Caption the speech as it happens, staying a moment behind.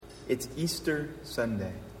It's Easter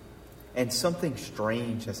Sunday, and something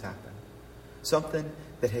strange has happened. Something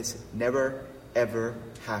that has never, ever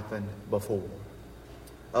happened before.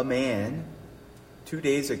 A man, 2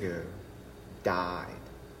 days ago, died.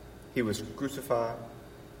 He was crucified.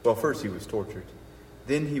 Well, first he was tortured.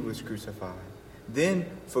 Then he was crucified. Then,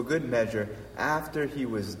 for good measure, after he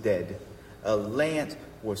was dead, a lance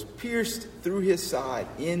was pierced through his side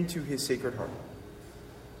into his sacred heart.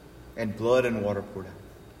 And blood and water poured out.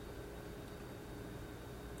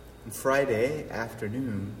 On Friday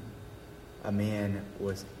afternoon, a man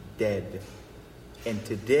was dead. And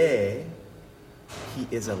today, he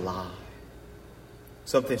is alive.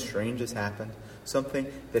 Something strange has happened. Something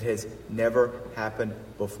that has never happened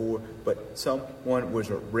before. But someone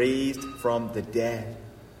was raised from the dead.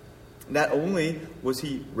 Not only was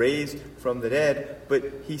he raised from the dead, but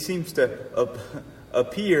he seems to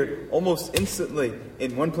appear almost instantly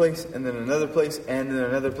in one place and then another place and then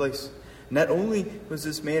another place. Not only was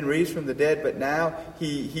this man raised from the dead, but now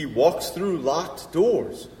he walks through locked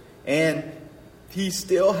doors. And he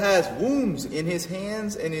still has wounds in his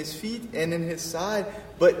hands and his feet and in his side.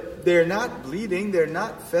 But they're not bleeding. They're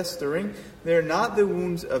not festering. They're not the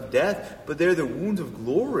wounds of death, but they're the wounds of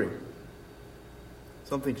glory.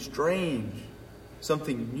 Something strange,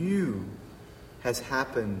 something new has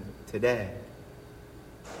happened today.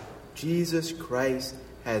 Jesus Christ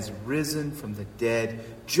has risen from the dead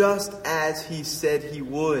just as he said he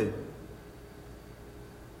would.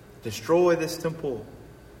 Destroy this temple,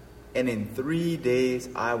 and in 3 days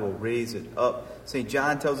I will raise it up. St.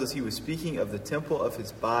 John tells us he was speaking of the temple of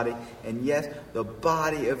his body. And yes, the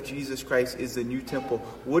body of Jesus Christ is the new temple.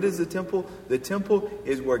 What is the temple? The temple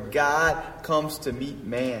is where God comes to meet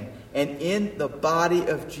man. And in the body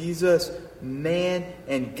of Jesus, man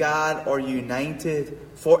and God are united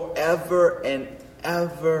forever and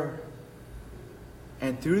ever.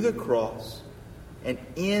 And through the cross, and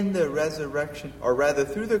in the resurrection, or rather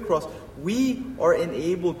through the cross, we are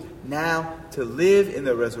enabled now to live in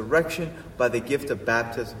the resurrection by the gift of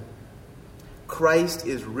baptism. Christ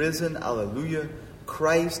is risen, alleluia.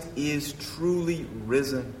 Christ is truly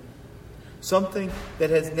risen. Something that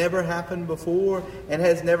has never happened before and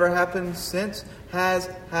has never happened since has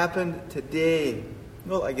happened today.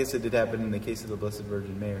 Well, I guess it did happen in the case of the Blessed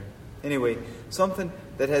Virgin Mary. Anyway, something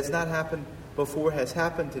that has not happened before has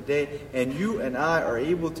happened today, and you and I are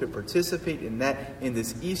able to participate in that, in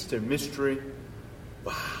this Easter mystery.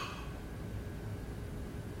 Wow.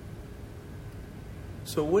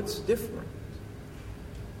 So what's different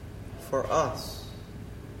for us?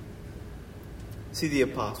 See, the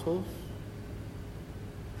apostles,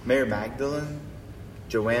 Mary Magdalene,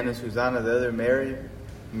 Joanna, Susanna, the other Mary,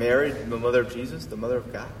 the mother of Jesus, the mother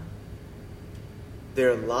of God.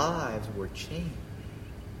 Their lives were changed.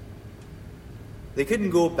 They couldn't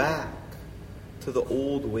go back to the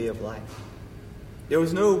old way of life. There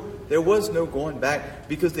was no going back,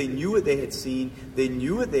 because they knew what they had seen, they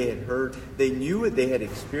knew what they had heard, they knew what they had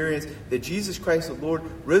experienced, that Jesus Christ the Lord,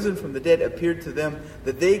 risen from the dead, appeared to them,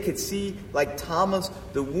 that they could see, like Thomas,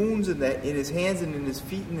 the wounds in his hands and in his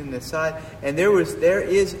feet and in his side, and there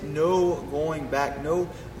is no going back. No,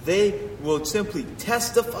 they will simply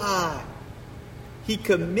testify. He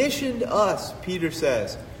commissioned us, Peter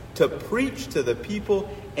says, to preach to the people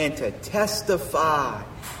and to testify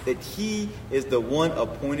that he is the one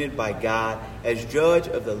appointed by God as judge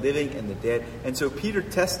of the living and the dead. And so Peter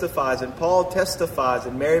testifies, and Paul testifies,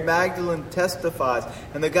 and Mary Magdalene testifies,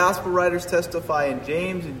 and the gospel writers testify, and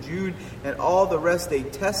James and Jude and all the rest, they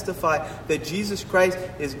testify that Jesus Christ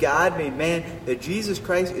is God made man, that Jesus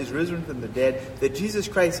Christ is risen from the dead, that Jesus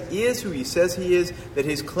Christ is who he says he is, that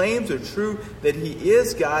his claims are true, that he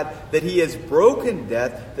is God, that he has broken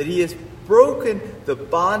death, that he has broken the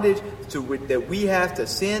bondage that we have to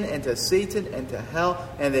sin and to Satan and to hell,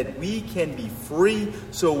 and that we can be free.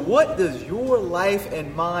 So what does your life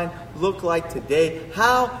and mine look like today?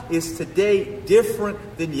 How is today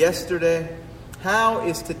different than yesterday? How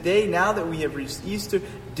is today, now that we have reached Easter,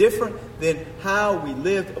 different than how we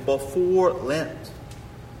lived before Lent?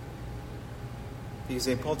 Because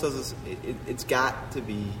St. Paul tells us it's got to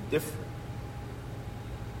be different.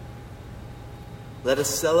 Let us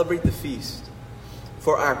celebrate the feast.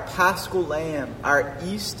 For our Paschal Lamb, our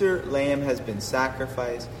Easter Lamb has been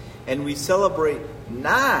sacrificed. And we celebrate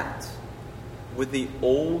not with the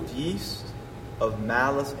old yeast of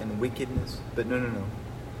malice and wickedness. But no.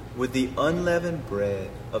 With the unleavened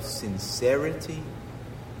bread of sincerity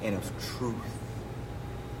and of truth.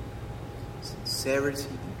 Sincerity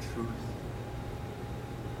and truth.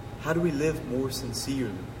 How do we live more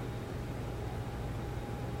sincerely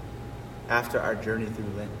after our journey through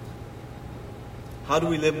Lent? How do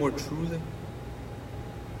we live more truly?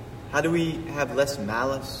 How do we have less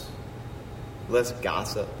malice, less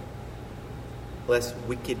gossip, less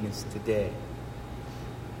wickedness today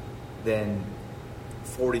than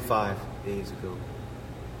 45 days ago?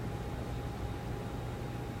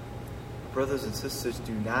 Brothers and sisters,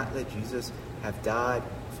 do not let Jesus have died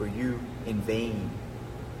for you in vain.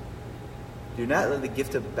 Do not let the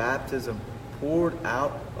gift of baptism poured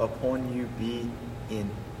out upon you be in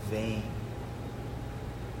vain.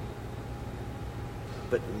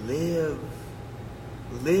 But live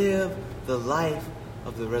the life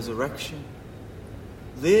of the resurrection.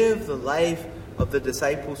 Live the life of the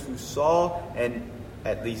disciples who saw and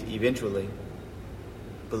at least eventually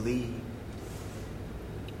believed.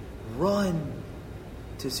 Run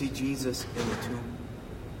to see Jesus in the tomb.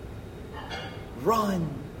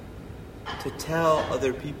 Run to tell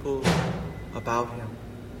other people about him.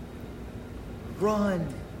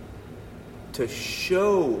 Run to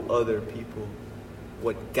show other people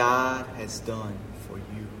what God has done for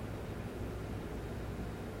you.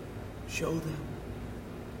 Show them.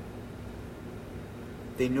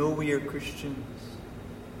 They know we are Christians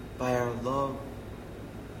by our love.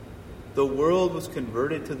 The world was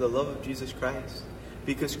converted to the love of Jesus Christ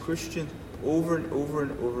because Christians over and over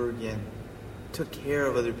and over again took care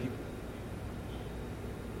of other people.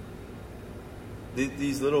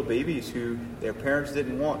 These little babies who their parents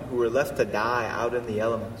didn't want, who were left to die out in the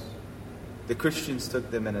elements, the Christians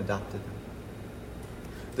took them and adopted them.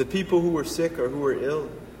 The people who were sick or who were ill,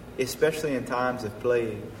 especially in times of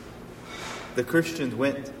plague, the Christians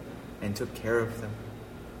went and took care of them.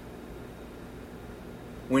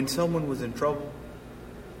 When someone was in trouble,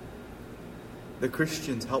 the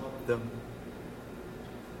Christians helped them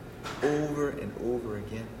over and over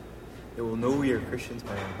again. They will know we are Christians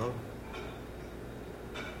by our love.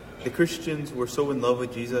 The Christians were so in love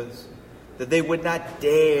with Jesus that they would not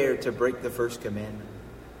dare to break the first commandment,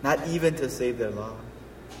 not even to save their lives.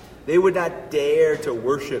 They would not dare to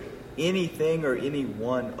worship anything or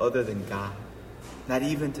anyone other than God, not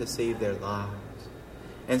even to save their lives.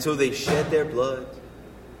 And so they shed their blood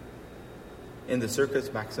in the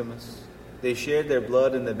Circus Maximus. They shared their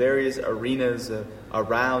blood in the various arenas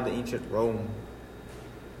around ancient Rome,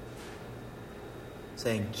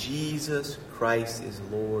 saying, Jesus Christ is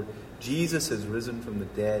Lord. Jesus has risen from the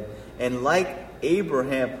dead. And like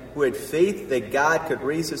Abraham, who had faith that God could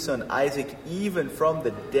raise his son Isaac even from the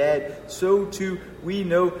dead, so too we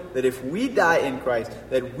know that if we die in Christ,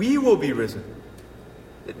 that we will be risen.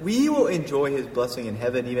 That we will enjoy his blessing in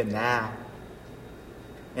heaven even now.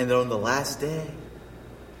 And that on the last day,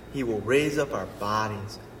 he will raise up our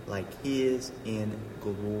bodies like his in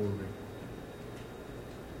glory.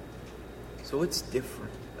 So what's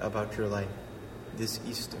different about your life this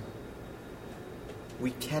Easter?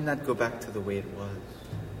 We cannot go back to the way it was.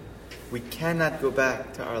 We cannot go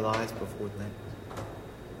back to our lives before Lent.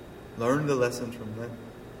 Learn the lessons from Lent.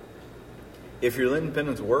 If your Lenten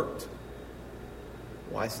penance worked,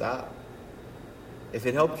 why stop? If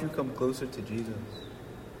it helped you come closer to Jesus,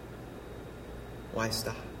 why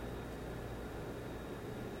stop?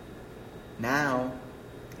 Now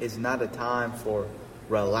is not a time for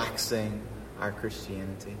relaxing our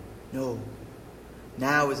Christianity. No.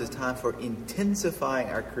 Now is a time for intensifying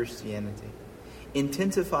our Christianity.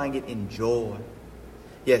 Intensifying it in joy.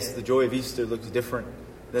 Yes, the joy of Easter looks different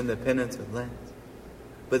than the penance of Lent.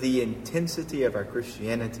 But the intensity of our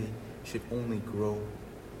Christianity should only grow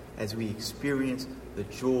as we experience the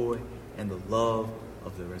joy and the love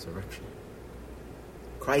of the resurrection.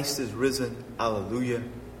 Christ is risen. Alleluia.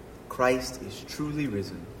 Christ is truly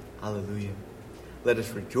risen. Alleluia. Let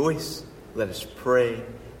us rejoice, let us pray,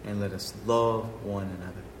 and let us love one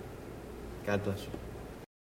another. God bless you.